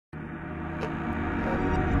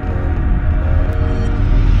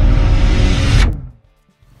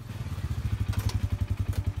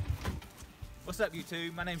up,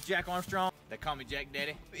 YouTube? My name's Jack Armstrong. They call me Jack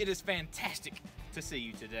Daddy. It is fantastic to see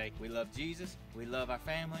you today. We love Jesus, we love our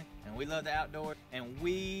family, and we love the outdoors, and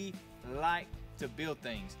we like to build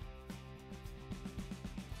things.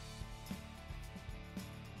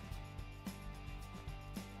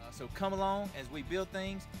 So come along as we build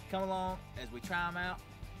things, come along as we try them out,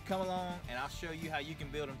 come along and I'll show you how you can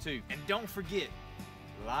build them too. And don't forget,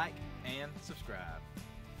 like and subscribe.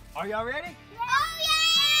 Are y'all ready? Oh yeah!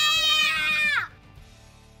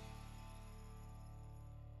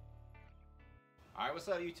 Alright, what's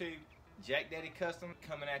up YouTube? Jack Daddy Custom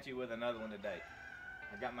coming at you with another one today.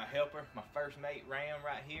 I got my helper, my first mate Ram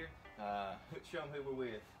right here. Show them who we're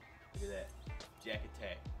with. Look at that, Jack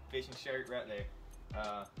Attack. Fishing shirt right there.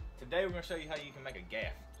 Today we're going to show you how you can make a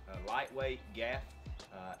gaff, a lightweight gaff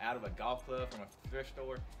out of a golf club from a thrift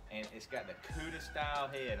store, and it's got the Cuda style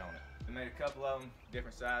head on it. We made a couple of them,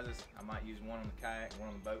 different sizes. I might use one on the kayak, one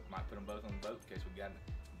on the boat. Might put them both on the boat in case we got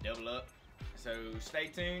to double up. So stay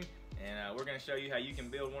tuned, and we're going to show you how you can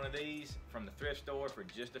build one of these from the thrift store for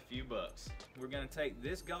just a few bucks. We're going to take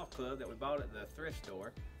this golf club that we bought at the thrift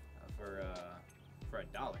store for $1.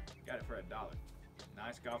 Got it for $1.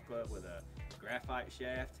 Nice golf club with a graphite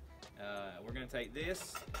shaft. We're going to take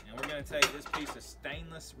this, and we're going to take this piece of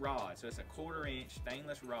stainless rod. So it's a 1/4 inch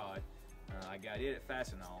stainless rod. I got it at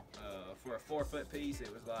Fastenal. For a 4-foot piece,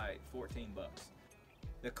 it was like 14 bucks.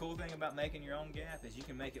 The cool thing about making your own gaff is you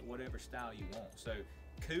can make it whatever style you want. So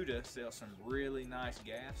Cuda sells some really nice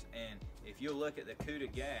gaffs, and if you look at the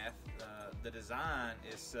Cuda gaff, the design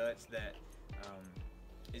is such that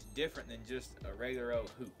it's different than just a regular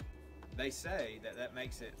old hoop. They say that that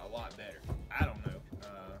makes it a lot better. I don't know,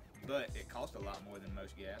 but it costs a lot more than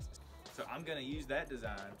most gaffs. So I'm gonna use that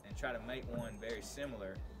design and try to make one very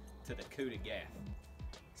similar to the Cuda gaff.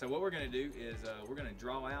 So what we're gonna do is we're gonna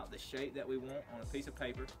draw out the shape that we want on a piece of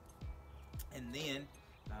paper, and then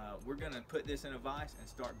we're gonna put this in a vise and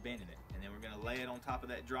start bending it. And then we're gonna lay it on top of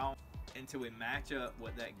that drawing until we match up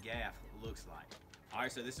what that gaff looks like. All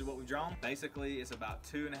right, so this is what we've drawn. Basically, it's about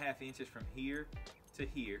 2.5 inches from here to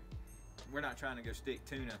here. We're not trying to go stick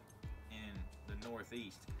tuna in the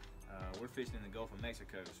northeast. We're fishing in the Gulf of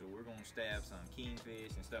Mexico, so we're going to stab some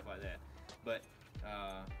kingfish and stuff like that. But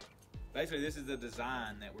basically, this is the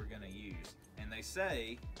design that we're going to use. And they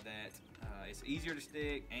say that it's easier to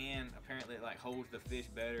stick, and apparently it like holds the fish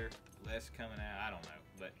better, less coming out. I don't know,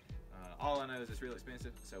 but all I know is it's real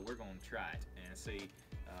expensive, so we're going to try it and see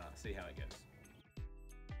how it goes.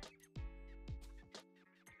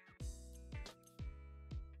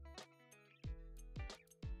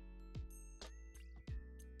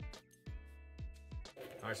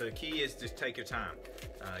 All right, so the key is just take your time.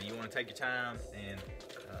 You want to take your time, and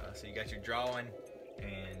so you got your drawing,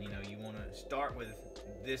 and you want to start with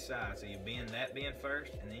this side. So you bend that bend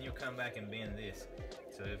first, and then you'll come back and bend this.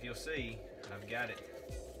 So if you'll see, I've got it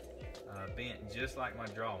bent just like my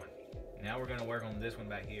drawing. Now we're going to work on this one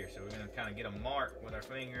back here. So we're going to kind of get a mark with our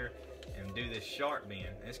finger and do this sharp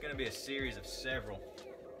bend. And it's going to be a series of several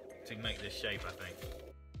to make this shape, I think.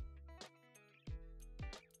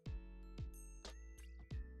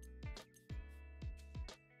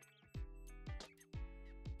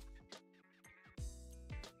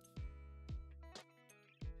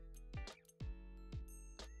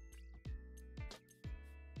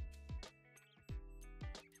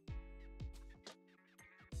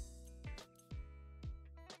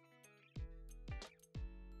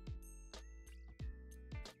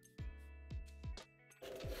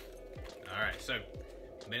 Alright, so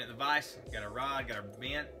bent at the vise, got a rod, got our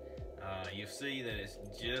bent. You'll see that it's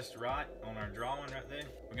just right on our drawing right there.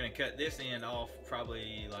 We're going to cut this end off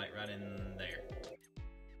probably like right in there.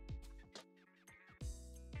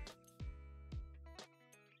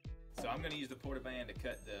 So I'm going to use the porta-band to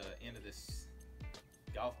cut the end of this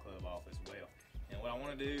golf club off as well. And what I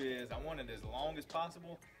want to do is I want it as long as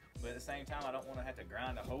possible, but at the same time I don't want to have to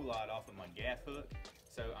grind a whole lot off of my gaff hook.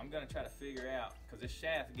 So I'm going to try to figure out, because this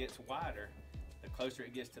shaft gets wider the closer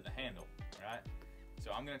it gets to the handle, right?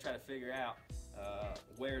 So I'm going to try to figure out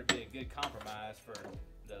where would be a good compromise for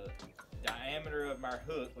the diameter of my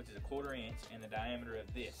hook, which is a 1/4 inch, and the diameter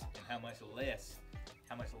of this, and how much less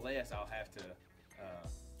I'll have to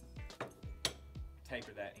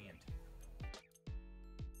taper that end.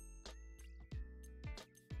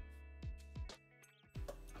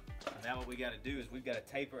 So now what we got to do is we've got to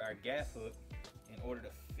taper our gaff hook in order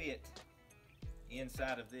to fit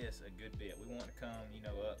inside of this a good bit. We want to come,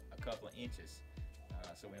 up a couple of inches,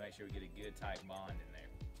 so we make sure we get a good tight bond in there.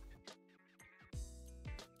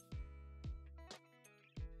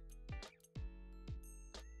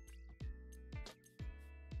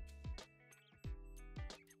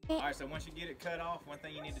 Alright, so once you get it cut off, one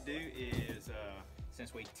thing you need to do is,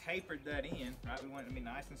 since we tapered that in, right, we want it to be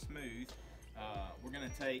nice and smooth, we're going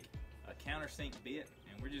to take a countersink bit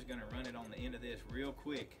and we're just going to run it on the end of this real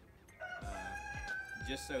quick,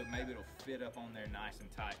 just so maybe it'll fit up on there nice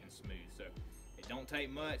and tight and smooth. So it don't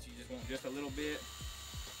take much, you just want just a little bit,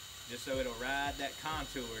 just so it'll ride that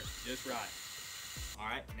contour just right.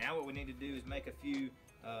 Alright, now what we need to do is make a few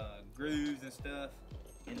grooves and stuff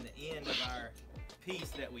in the end of our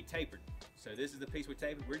piece that we tapered. So this is the piece we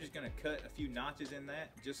tapered. We're just going to cut a few notches in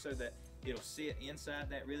that just so that it'll sit inside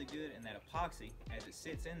that really good, and that epoxy, as it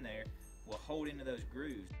sits in there, will hold into those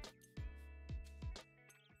grooves.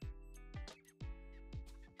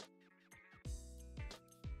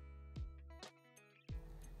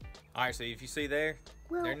 Alright, so if you see there,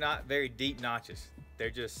 they're not very deep notches.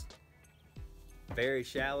 They're just very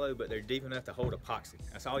shallow, but they're deep enough to hold epoxy.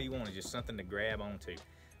 That's all you want, is just something to grab onto.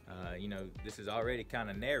 You know, this is already kind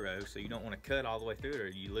of narrow, so you don't want to cut all the way through it or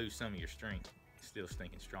you lose some of your strength. It's still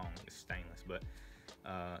stinking strong, it's stainless, but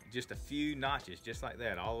just a few notches just like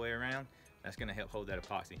that all the way around, that's going to help hold that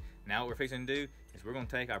epoxy. Now what we're fixing to do is we're going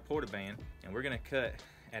to take our portaband and we're going to cut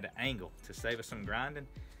at an angle to save us some grinding,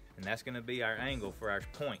 and that's going to be our angle for our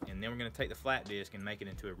point, and then we're going to take the flat disc and make it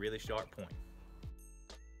into a really sharp point.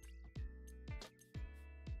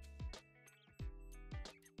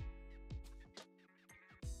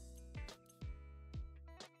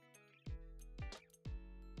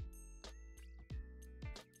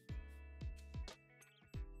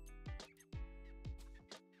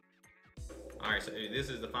 Alright, so this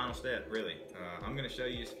is the final step, really. I'm going to show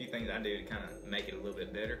you just a few things I do to kind of make it a little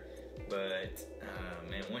bit better. But,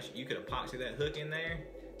 man, once you could epoxy that hook in there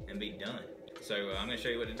and be done. So I'm going to show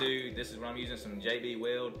you what to do. This is what I'm using, some JB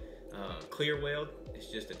Weld, clear weld. It's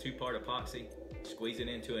just a 2-part epoxy. Squeeze it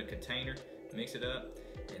into a container, mix it up,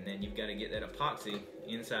 and then you've got to get that epoxy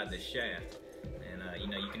inside the shaft. And, you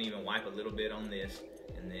know, you can even wipe a little bit on this,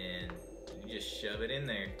 and then you just shove it in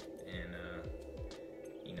there, and,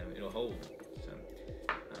 you know, it'll hold.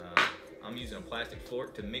 I'm using a plastic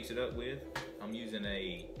fork to mix it up with. I'm using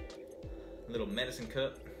a little medicine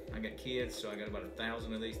cup. I got kids, so I got about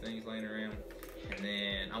 1,000 of these things laying around. And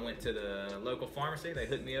then I went to the local pharmacy. They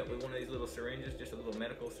hooked me up with one of these little syringes, just a little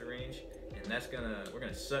medical syringe. And we're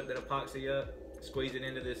gonna suck that epoxy up, squeeze it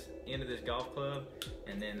into this golf club,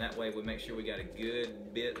 and then that way we make sure we got a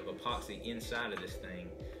good bit of epoxy inside of this thing.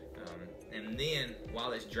 And then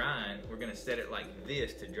while it's drying, we're gonna set it like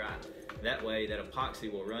this to dry. That way that epoxy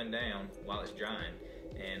will run down while it's drying,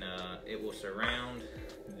 and it will surround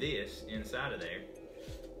this inside of there,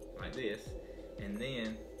 like this. And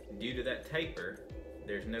then due to that taper,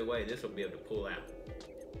 there's no way this will be able to pull out.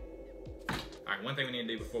 Alright, one thing we need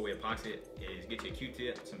to do before we epoxy it is get you a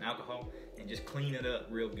Q-tip, some alcohol, and just clean it up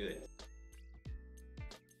real good.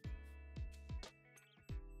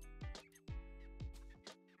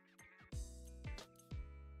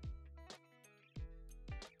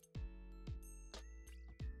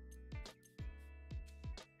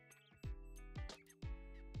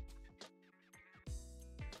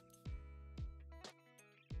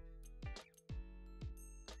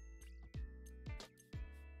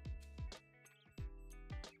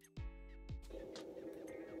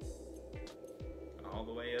 All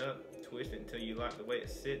the way up, twist it until you like the way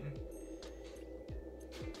it's sitting.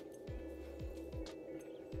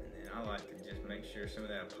 And then I like to just make sure some of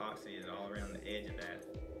that epoxy is all around the edge of that,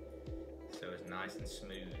 so it's nice and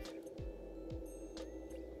smooth.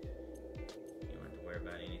 You don't have to worry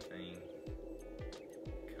about anything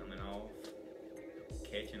coming off,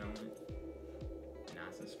 catching on it.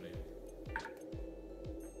 Nice and smooth.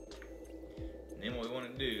 And then what we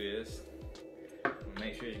want to do is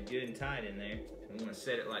make sure it's good and tight in there. We want to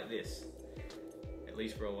set it like this, at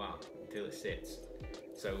least for a while, until it sets.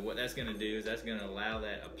 So what that's going to do is that's going to allow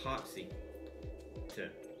that epoxy to,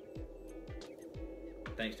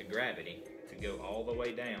 thanks to gravity, to go all the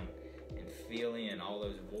way down and fill in all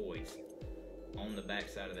those voids on the back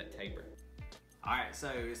side of that taper. Alright,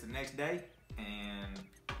 so it's the next day and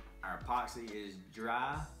our epoxy is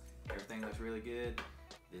dry. Everything looks really good.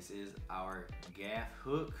 This is our Gaff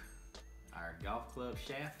hook, our golf club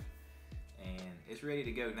shaft, and it's ready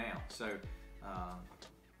to go now. So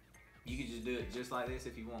you can just do it just like this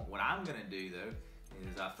if you want. What I'm gonna do though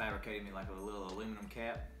is I fabricated me like a little aluminum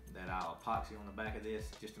cap that I'll epoxy on the back of this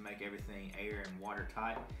just to make everything air and water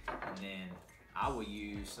tight, and then I will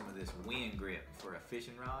use some of this wind grip for a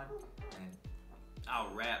fishing rod, and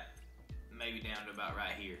I'll wrap maybe down to about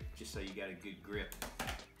right here just so you got a good grip.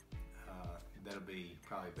 That'll be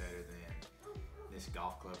probably better than this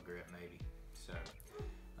golf club grip maybe. So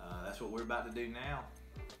that's what we're about to do now.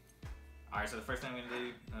 All right, so the first thing I'm gonna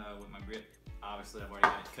do with my grip, obviously I've already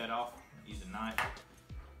got it cut off. Use a knife,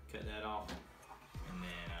 cut that off, and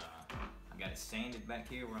then I got it sanded back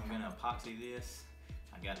here where I'm gonna epoxy this.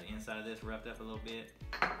 I got the inside of this roughed up a little bit,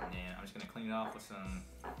 and then I'm just gonna clean it off with some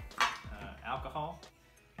alcohol,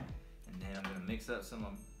 and then I'm gonna mix up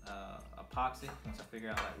some epoxy once I figure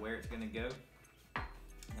out like where it's gonna go,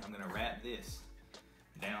 and I'm gonna wrap this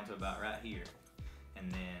down to about right here, and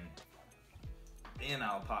then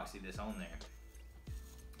I'll epoxy this on there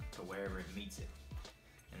to wherever it meets it.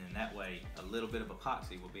 And then that way, a little bit of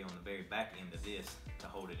epoxy will be on the very back end of this to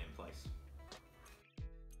hold it in place.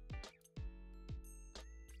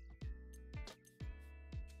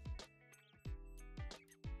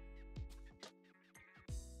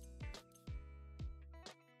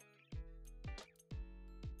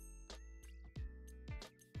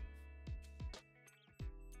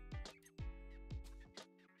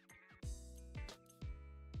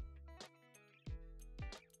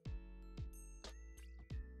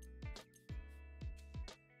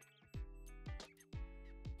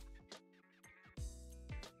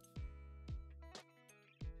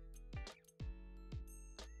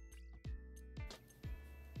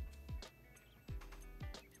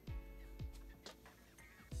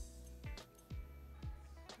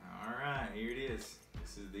 Here it is.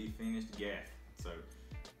 This is the finished gaff. So,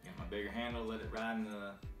 got my bigger handle, let it ride in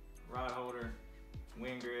the rod holder,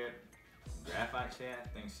 wind grip, graphite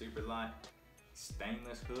shaft, thing's super light,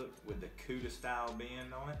 stainless hook with the Cuda style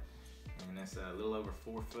bend on it, and it's a little over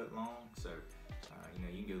 4 foot long. So, you know,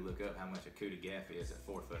 you can go look up how much a Cuda gaff is at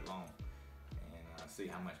 4 foot long, and see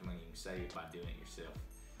how much money you can save by doing it yourself.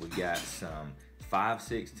 We got some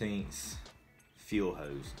 5/16 fuel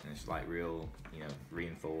hose, and it's like real, you know,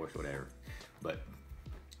 reinforced, whatever. But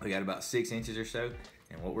we got about 6 inches or so,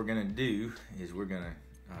 and what we're gonna do is we're gonna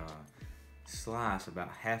slice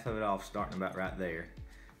about half of it off, starting about right there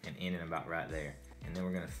and ending about right there, and then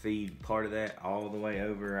we're gonna feed part of that all the way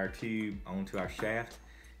over our tube onto our shaft,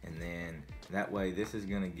 and then that way this is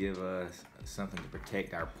gonna give us something to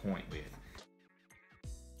protect our point with.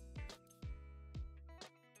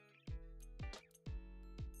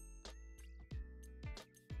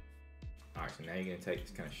 All right, so now you're gonna take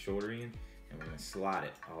this kind of shorter end, and we're gonna slide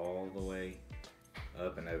it all the way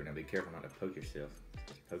up and over. Now be careful not to poke yourself.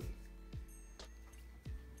 Just poke it.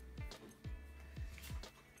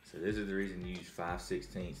 So this is the reason you use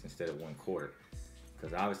 5/16 instead of 1/4,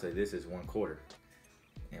 because obviously this is 1/4,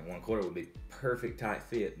 and 1/4 would be perfect tight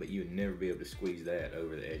fit, but you would never be able to squeeze that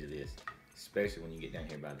over the edge of this, especially when you get down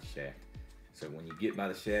here by the shaft. So when you get by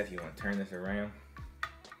the shaft, you want to turn this around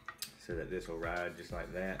so that this will ride just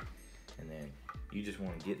like that. And then you just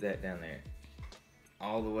want to get that down there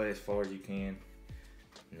all the way as far as you can,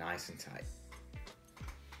 nice and tight.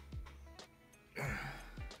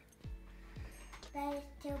 That is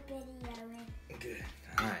still videoing. Good.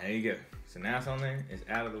 All right, there you go. So now it's on there, it's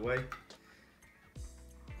out of the way.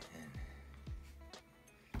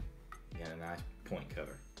 And you got a nice point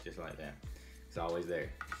cover, just like that. It's always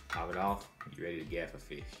there. Pop it off, you're ready to gaff a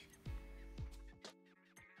fish.